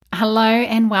Hello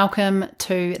and welcome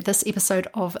to this episode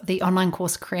of the Online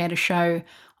Course Creator Show.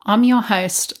 I'm your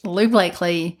host, Lou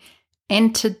Blakely,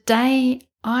 and today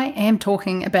I am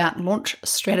talking about launch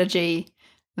strategy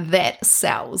that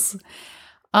sells.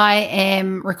 I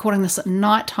am recording this at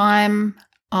night time.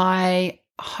 I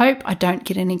hope I don't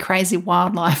get any crazy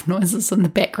wildlife noises in the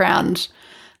background.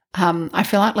 I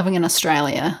feel like living in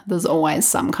Australia, there's always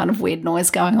some kind of weird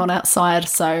noise going on outside,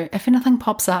 so if anything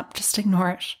pops up, just ignore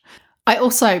it. I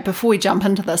also, before we jump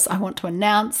into this, I want to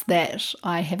announce that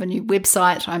I have a new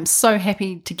website. I'm so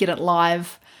happy to get it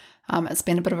live. It's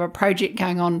been a bit of a project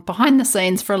going on behind the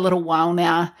scenes for a little while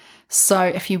now. So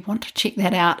if you want to check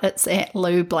that out, it's at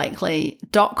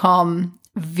loublakely.com.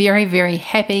 Very, very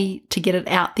happy to get it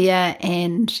out there.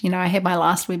 And, I had my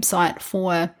last website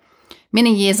for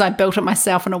many years. I built it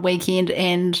myself in a weekend.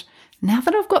 And now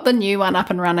that I've got the new one up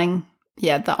and running,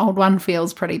 the old one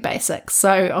feels pretty basic.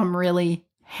 So I'm really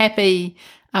happy,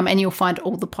 and you'll find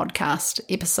all the podcast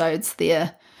episodes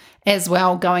there as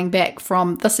well, going back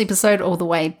from this episode all the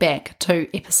way back to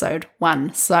episode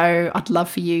 1. So I'd love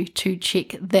for you to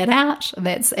check that out.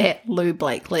 That's at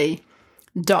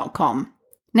loublakely.com.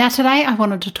 Now today I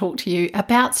wanted to talk to you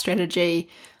about strategy,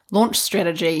 launch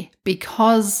strategy,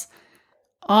 because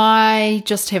I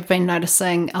just have been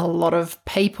noticing a lot of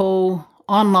people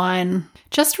online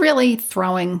just really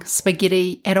throwing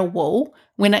spaghetti at a wall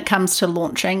when it comes to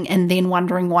launching, and then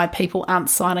wondering why people aren't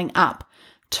signing up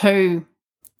to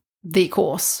their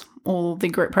course or their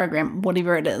group program,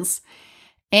 whatever it is.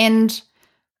 And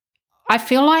I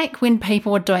feel like when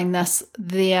people are doing this,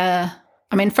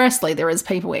 firstly, there is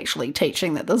people actually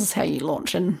teaching that this is how you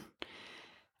launch, and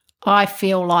I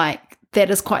feel like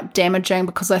that is quite damaging,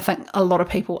 because I think a lot of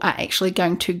people are actually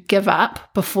going to give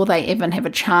up before they even have a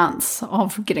chance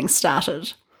of getting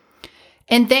started.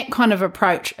 And that kind of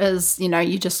approach is,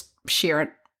 you just share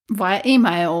it via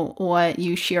email, or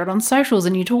you share it on socials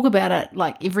and you talk about it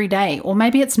like every day. Or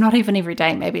maybe it's not even every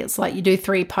day. Maybe it's like you do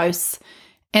 3 posts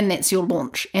and that's your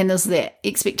launch. And there's that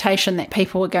expectation that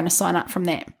people are going to sign up from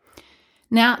that.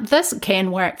 Now, this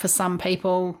can work for some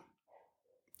people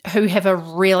who have a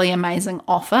really amazing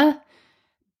offer,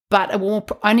 but it will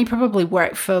only probably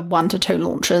work for 1 to 2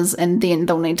 launches, and then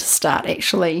they'll need to start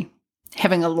actually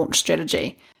having a launch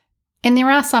strategy. And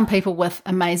there are some people with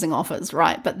amazing offers,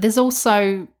 right? But there's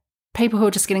also people who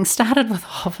are just getting started with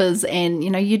offers, and,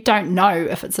 you don't know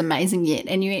if it's amazing yet,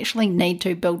 and you actually need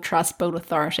to build trust, build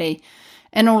authority,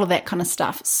 and all of that kind of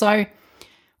stuff. So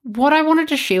what I wanted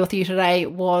to share with you today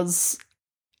was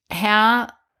how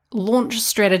launch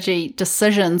strategy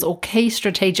decisions, or key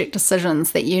strategic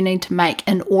decisions that you need to make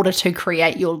in order to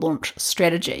create your launch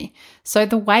strategy. So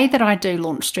the way that I do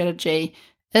launch strategy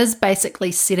is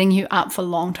basically setting you up for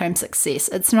long-term success.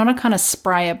 It's not a kind of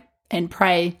spray and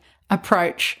pray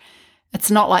approach.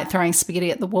 It's not like throwing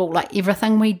spaghetti at the wall. Like,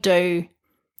 everything we do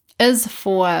is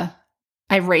for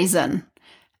a reason.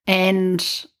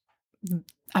 And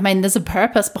there's a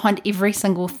purpose behind every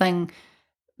single thing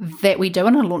that we do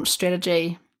in a launch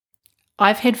strategy.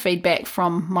 I've had feedback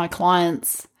from my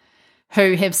clients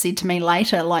who have said to me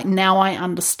later, like, now I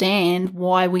understand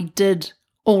why we did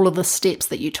all of the steps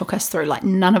that you took us through. Like,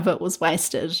 none of it was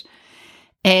wasted.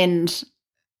 And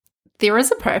there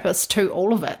is a purpose to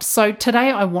all of it. So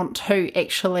today I want to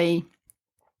actually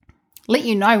let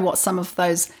you know what some of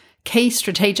those key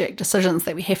strategic decisions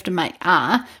that we have to make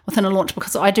are within a launch,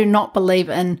 because I do not believe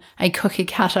in a cookie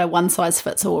cutter,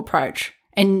 one-size-fits-all approach.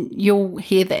 And you'll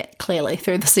hear that clearly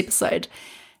through this episode.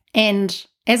 And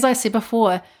as I said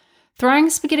before, throwing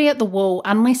spaghetti at the wall,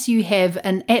 unless you have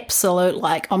an absolute,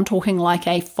 I'm talking like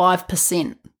a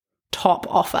 5% top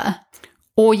offer,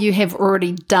 or you have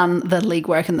already done the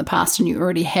legwork in the past and you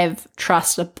already have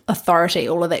trust, authority,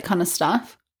 all of that kind of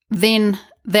stuff, then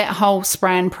that whole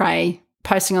spray and pray,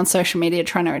 posting on social media,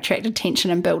 trying to attract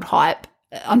attention and build hype,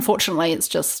 unfortunately, it's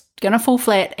just going to fall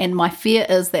flat. And my fear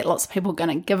is that lots of people are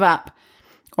going to give up,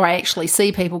 or I actually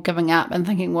see people giving up and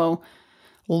thinking, well,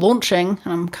 launching,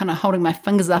 and I'm kind of holding my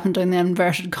fingers up and doing the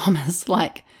inverted commas,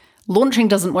 like, launching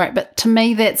doesn't work. But to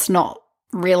me, that's not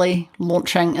really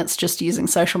launching. It's just using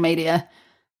social media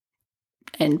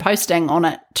and posting on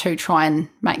it to try and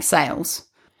make sales.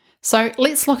 So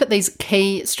let's look at these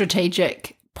key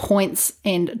strategic points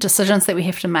and decisions that we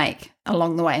have to make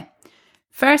along the way.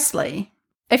 Firstly,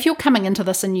 if you're coming into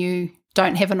this and you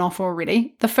don't have an offer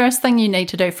already, the first thing you need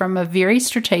to do from a very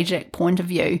strategic point of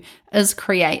view is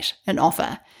create an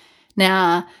offer.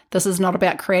 Now, this is not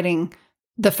about creating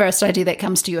the first idea that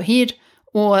comes to your head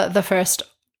or the first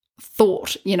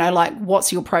thought, like,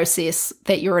 what's your process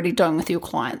that you're already doing with your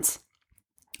clients.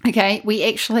 Okay, we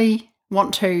actually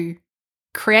want to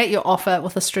create your offer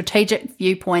with a strategic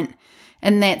viewpoint,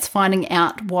 and that's finding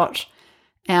out what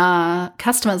our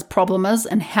customer's problem is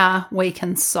and how we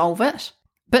can solve it.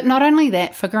 But not only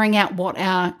that, figuring out what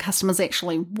our customers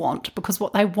actually want, because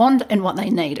what they want and what they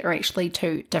need are actually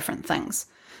two different things.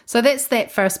 So that's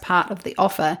that first part of the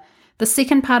offer. The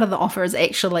second part of the offer is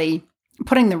actually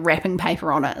putting the wrapping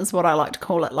paper on it, is what I like to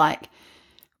call it, like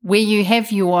where you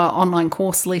have your online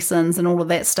course lessons and all of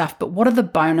that stuff, but what are the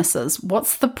bonuses?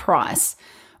 What's the price?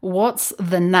 What's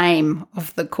the name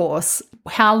of the course?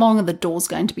 How long are the doors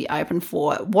going to be open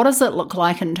for? What does it look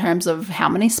like in terms of how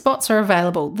many spots are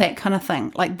available? That kind of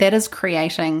thing. Like that is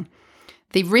creating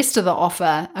the rest of the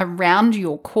offer around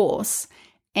your course,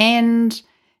 and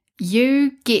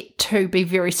you get to be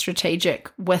very strategic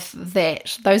with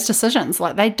those decisions.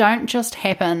 Like they don't just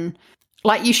happen,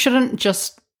 like you shouldn't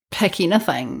just pick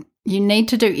anything. You need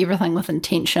to do everything with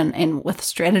intention and with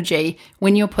strategy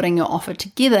when you're putting your offer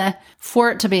together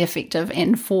for it to be effective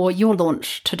and for your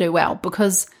launch to do well,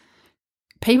 because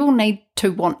people need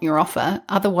to want your offer.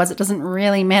 Otherwise, it doesn't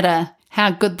really matter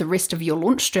how good the rest of your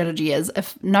launch strategy is.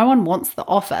 If no one wants the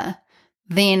offer,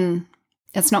 then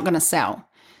it's not going to sell.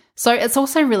 So it's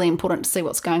also really important to see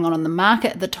what's going on in the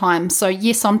market at the time. So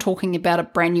yes, I'm talking about a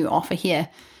brand new offer here.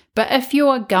 But if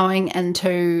you're going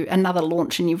into another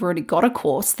launch and you've already got a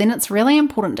course, then it's really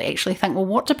important to actually think, well,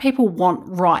 what do people want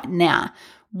right now?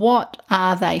 What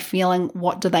are they feeling?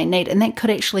 What do they need? And that could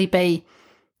actually be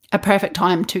a perfect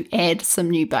time to add some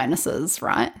new bonuses,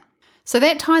 right? So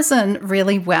that ties in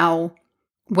really well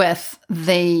with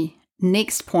the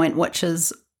next point, which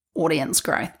is audience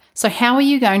growth. So how are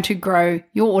you going to grow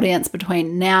your audience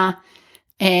between now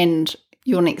and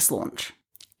your next launch?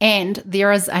 And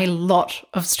there is a lot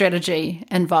of strategy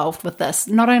involved with this.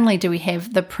 Not only do we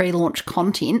have the pre-launch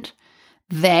content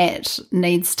that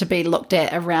needs to be looked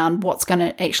at around what's going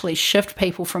to actually shift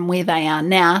people from where they are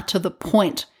now to the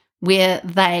point where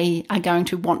they are going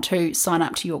to want to sign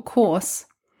up to your course,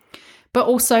 but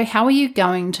also how are you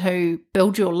going to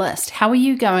build your list? How are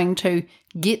you going to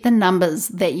get the numbers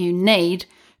that you need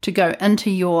to go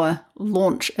into your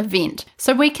launch event?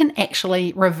 So we can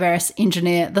actually reverse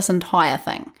engineer this entire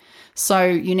thing. So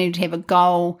you need to have a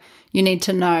goal, you need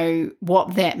to know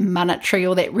what that monetary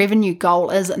or that revenue goal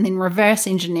is, and then reverse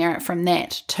engineer it from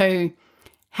that to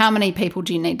how many people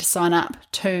do you need to sign up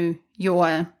to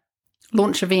your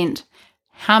launch event?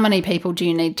 How many people do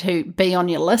you need to be on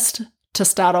your list to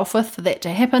start off with for that to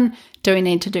happen? Do we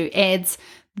need to do ads?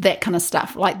 That kind of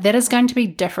stuff. Like that is going to be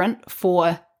different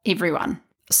for everyone.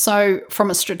 So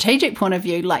from a strategic point of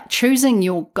view, like choosing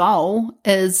your goal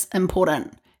is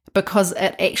important because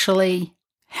it actually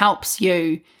helps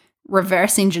you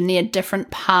reverse engineer different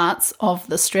parts of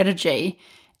the strategy.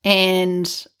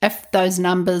 And if those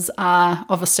numbers are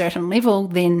of a certain level,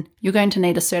 then you're going to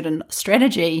need a certain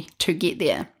strategy to get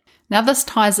there. Now, this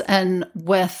ties in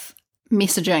with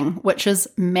messaging, which is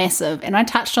massive. And I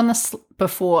touched on this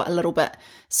before a little bit.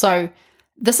 So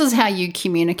this is how you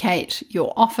communicate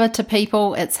your offer to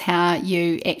people. It's how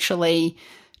you actually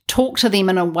talk to them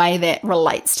in a way that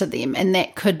relates to them. And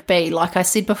that could be, like I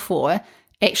said before,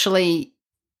 actually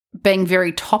being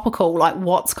very topical, like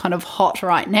what's kind of hot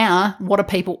right now, what are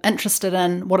people interested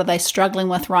in, what are they struggling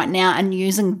with right now, and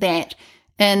using that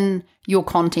in your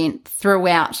content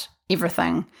throughout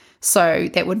everything. So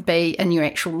that would be in your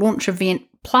actual launch event,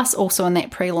 plus also in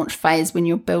that pre-launch phase when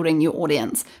you're building your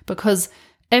audience. Because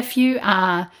if you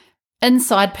are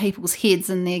inside people's heads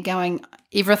and they're going,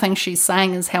 everything she's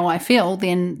saying is how I feel,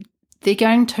 then they're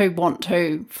going to want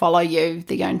to follow you.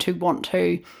 They're going to want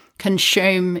to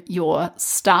consume your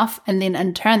stuff. And then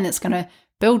in turn, that's going to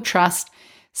build trust,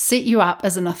 set you up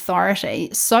as an authority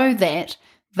so that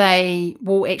they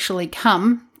will actually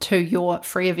come to your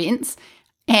free events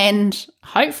and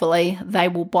hopefully they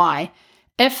will buy.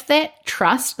 If that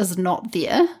trust is not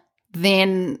there,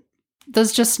 then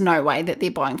there's just no way that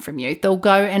they're buying from you. They'll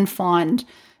go and find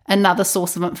another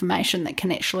source of information that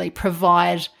can actually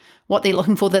provide what they're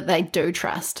looking for that they do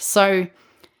trust. So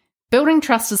building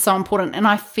trust is so important. And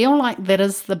I feel like that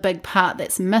is the big part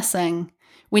that's missing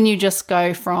when you just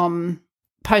go from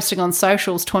posting on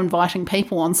socials to inviting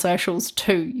people on socials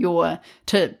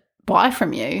to buy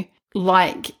from you.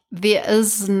 Like there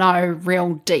is no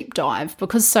real deep dive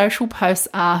because social posts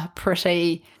are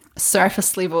pretty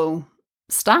surface level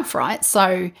stuff, right?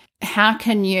 So how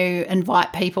can you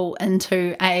invite people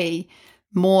into a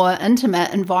more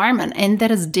intimate environment? And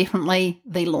that is definitely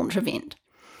the launch event.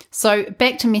 So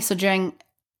back to messaging.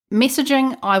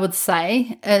 Messaging, I would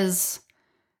say, is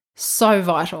so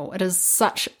vital. It is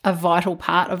such a vital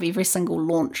part of every single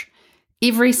launch.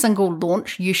 Every single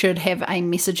launch, you should have a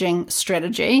messaging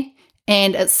strategy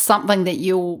and it's something that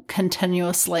you'll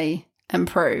continuously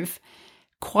improve.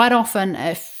 Quite often,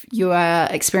 if you are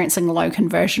experiencing low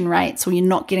conversion rates or you're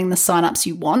not getting the signups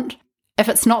you want, if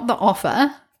it's not the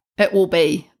offer, it will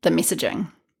be the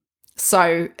messaging.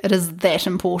 So it is that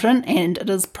important, and it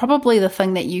is probably the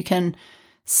thing that you can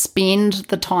spend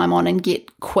the time on and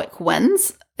get quick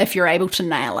wins if you're able to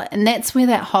nail it. And that's where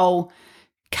that whole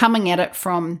coming at it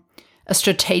from a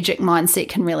strategic mindset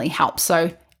can really help.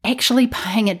 So actually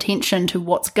paying attention to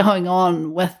what's going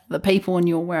on with the people in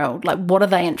your world, like what are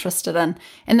they interested in?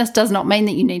 And this does not mean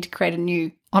that you need to create a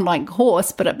new online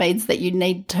course, but it means that you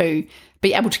need to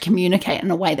be able to communicate in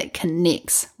a way that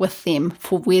connects with them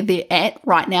for where they're at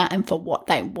right now and for what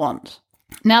they want.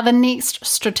 Now, the next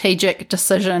strategic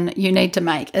decision you need to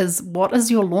make is, what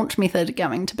is your launch method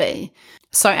going to be?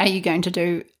 So are you going to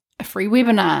do a free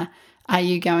webinar? Are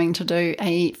you going to do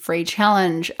a free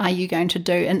challenge? Are you going to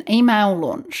do an email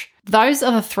launch? Those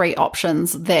are the three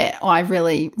options that I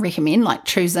really recommend, like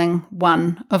choosing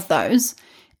one of those.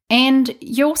 And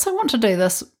you also want to do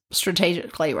this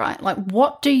strategically, right? Like,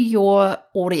 what do your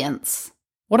audience,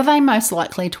 what are they most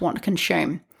likely to want to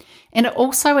consume? And it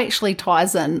also actually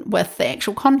ties in with the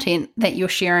actual content that you're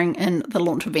sharing in the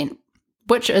launch event,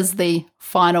 which is the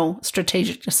final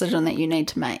strategic decision that you need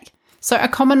to make. So a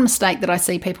common mistake that I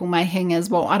see people making is,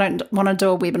 well, I don't want to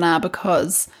do a webinar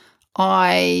because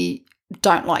I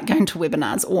don't like going to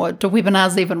webinars, or do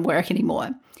webinars even work anymore?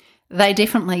 They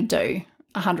definitely do,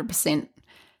 100%.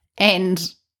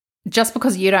 And just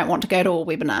because you don't want to go to a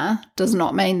webinar does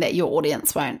not mean that your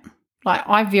audience won't. Like,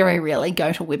 I very rarely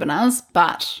go to webinars,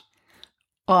 but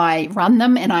I run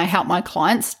them and I help my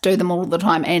clients do them all the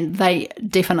time, and they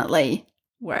definitely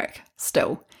work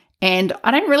still. And I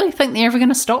don't really think they're ever going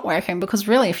to stop working, because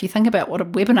really, if you think about what a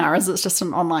webinar is, it's just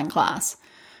an online class,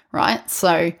 right?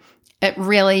 So it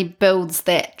really builds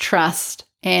that trust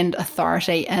and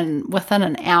authority within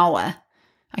an hour.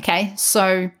 Okay,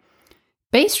 so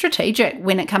be strategic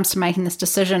when it comes to making this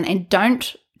decision, and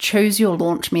don't choose your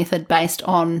launch method based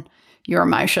on your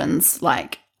emotions.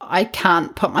 Like, I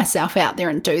can't put myself out there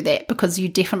and do that, because you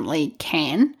definitely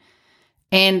can.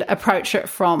 And approach it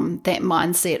from that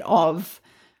mindset of,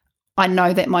 I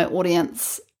know that my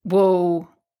audience will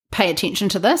pay attention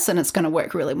to this and it's going to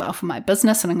work really well for my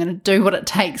business, and I'm going to do what it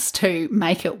takes to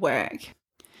make it work.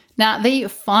 Now, the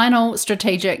final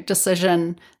strategic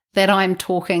decision that I'm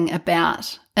talking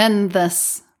about in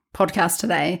this podcast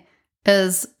today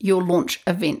is your launch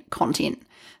event content.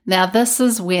 Now, this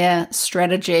is where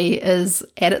strategy is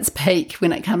at its peak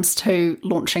when it comes to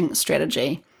launching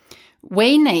strategy.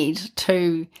 We need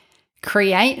to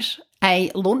create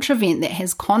a launch event that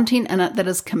has content in it that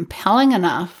is compelling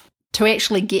enough to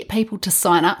actually get people to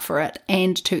sign up for it,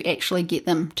 and to actually get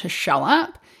them to show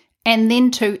up, and then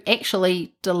to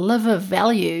actually deliver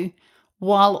value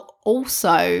while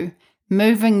also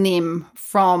moving them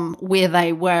from where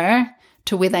they were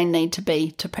to where they need to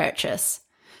be to purchase.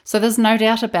 So there's no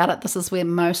doubt about it, this is where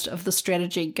most of the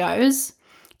strategy goes,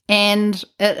 and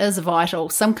it is vital.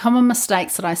 Some common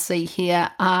mistakes that I see here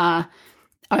are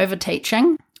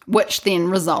over-teaching, which then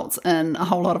results in a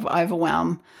whole lot of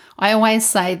overwhelm. I always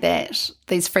say that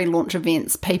these free launch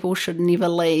events, people should never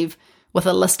leave with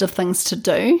a list of things to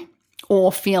do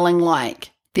or feeling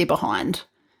like they're behind.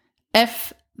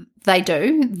 If they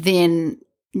do, then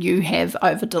you have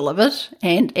over-delivered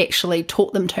and actually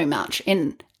taught them too much.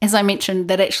 And as I mentioned,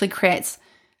 that actually creates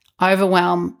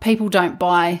overwhelm. People don't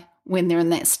buy when they're in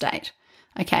that state.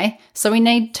 Okay, so we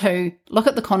need to look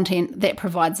at the content that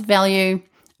provides value,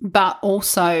 but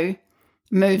also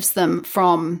moves them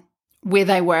from where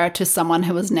they were to someone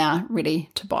who is now ready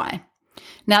to buy.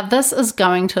 Now, this is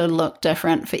going to look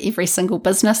different for every single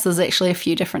business. There's actually a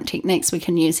few different techniques we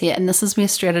can use here, and this is where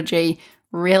strategy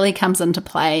really comes into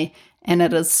play, and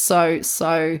it is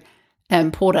so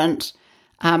important.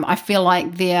 I feel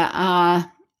like there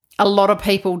are a lot of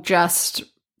people just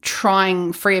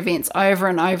trying free events over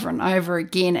and over and over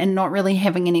again and not really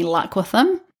having any luck with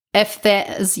them. If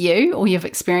that is you, or you've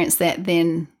experienced that,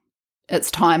 then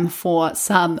it's time for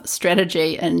some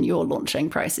strategy in your launching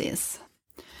process.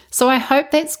 So I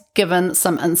hope that's given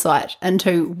some insight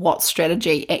into what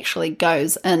strategy actually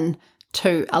goes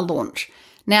into a launch.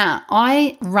 Now,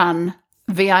 I run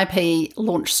VIP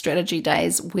launch strategy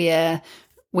days where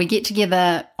we get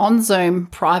together on Zoom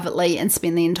privately and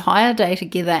spend the entire day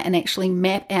together and actually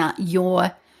map out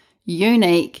your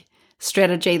unique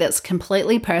strategy that's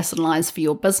completely personalized for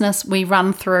your business. We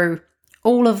run through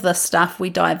all of this stuff. We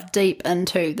dive deep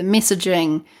into the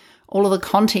messaging, all of the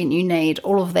content you need,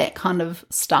 all of that kind of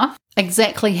stuff.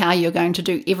 Exactly how you're going to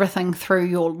do everything through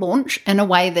your launch in a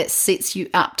way that sets you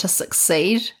up to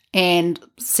succeed and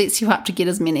sets you up to get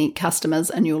as many customers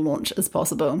in your launch as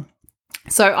possible.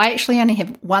 So I actually only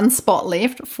have one spot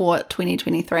left for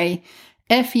 2023.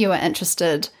 If you are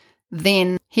interested,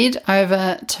 then head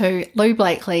over to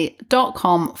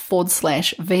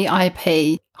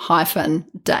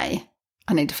loublakely.com/VIP-day.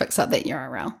 I need to fix up that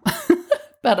URL.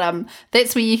 But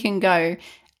that's where you can go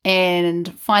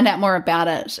and find out more about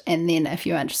it. And then if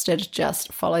you're interested,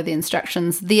 just follow the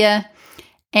instructions there.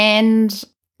 And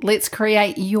let's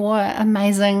create your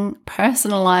amazing,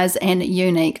 personalized and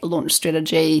unique launch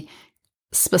strategy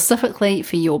specifically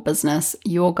for your business,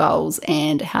 your goals,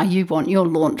 and how you want your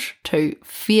launch to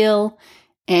feel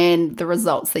and the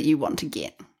results that you want to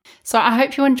get. So I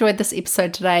hope you enjoyed this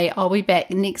episode today. I'll be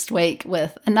back next week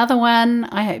with another one.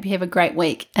 I hope you have a great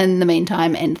week in the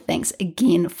meantime, and thanks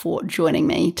again for joining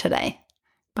me today.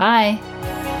 Bye.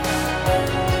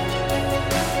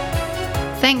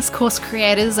 Thanks, course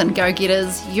creators and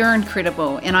go-getters. You're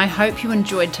incredible, and I hope you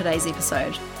enjoyed today's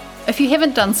episode. If you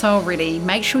haven't done so already,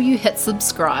 make sure you hit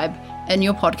subscribe in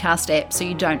your podcast app so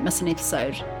you don't miss an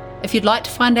episode. If you'd like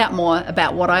to find out more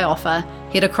about what I offer,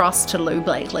 head across to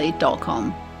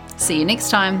loublakely.com. See you next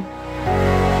time.